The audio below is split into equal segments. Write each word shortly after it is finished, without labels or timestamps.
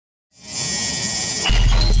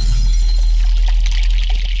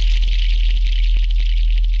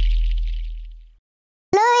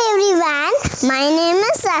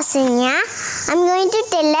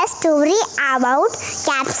story about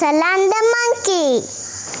Capsule and the monkey.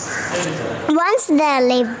 Once there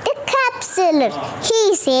lived a capsuler.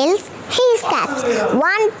 He sells his caps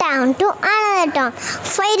one town to another town.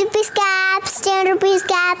 5 rupees caps, 10 rupees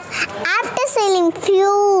caps. After selling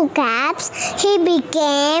few caps, he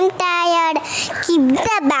became tired. Keep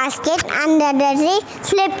the basket under the tree,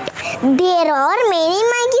 flipped. There are many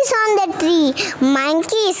monkeys on the tree.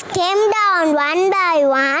 Monkeys came down one by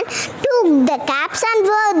one, took the caps and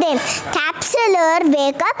wore them. Capsuler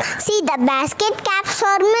wake up, see the basket caps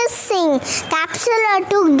are missing. Capsuler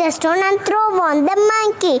took the stone and threw on the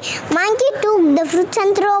monkey. Monkey took the fruits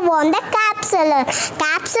and threw on the capsuler.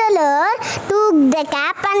 Capsuler took the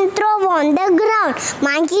cap and threw on the ground.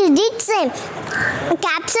 Monkey did same.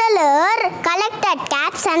 Capsuler collected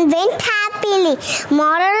caps and went happily.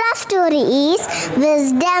 Moral of story is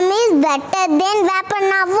wisdom is better than weapon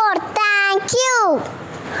of war. Thank you.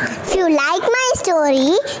 If you like my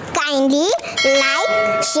story, kindly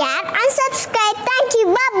like, share and subscribe. Thank you.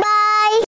 Bye bye.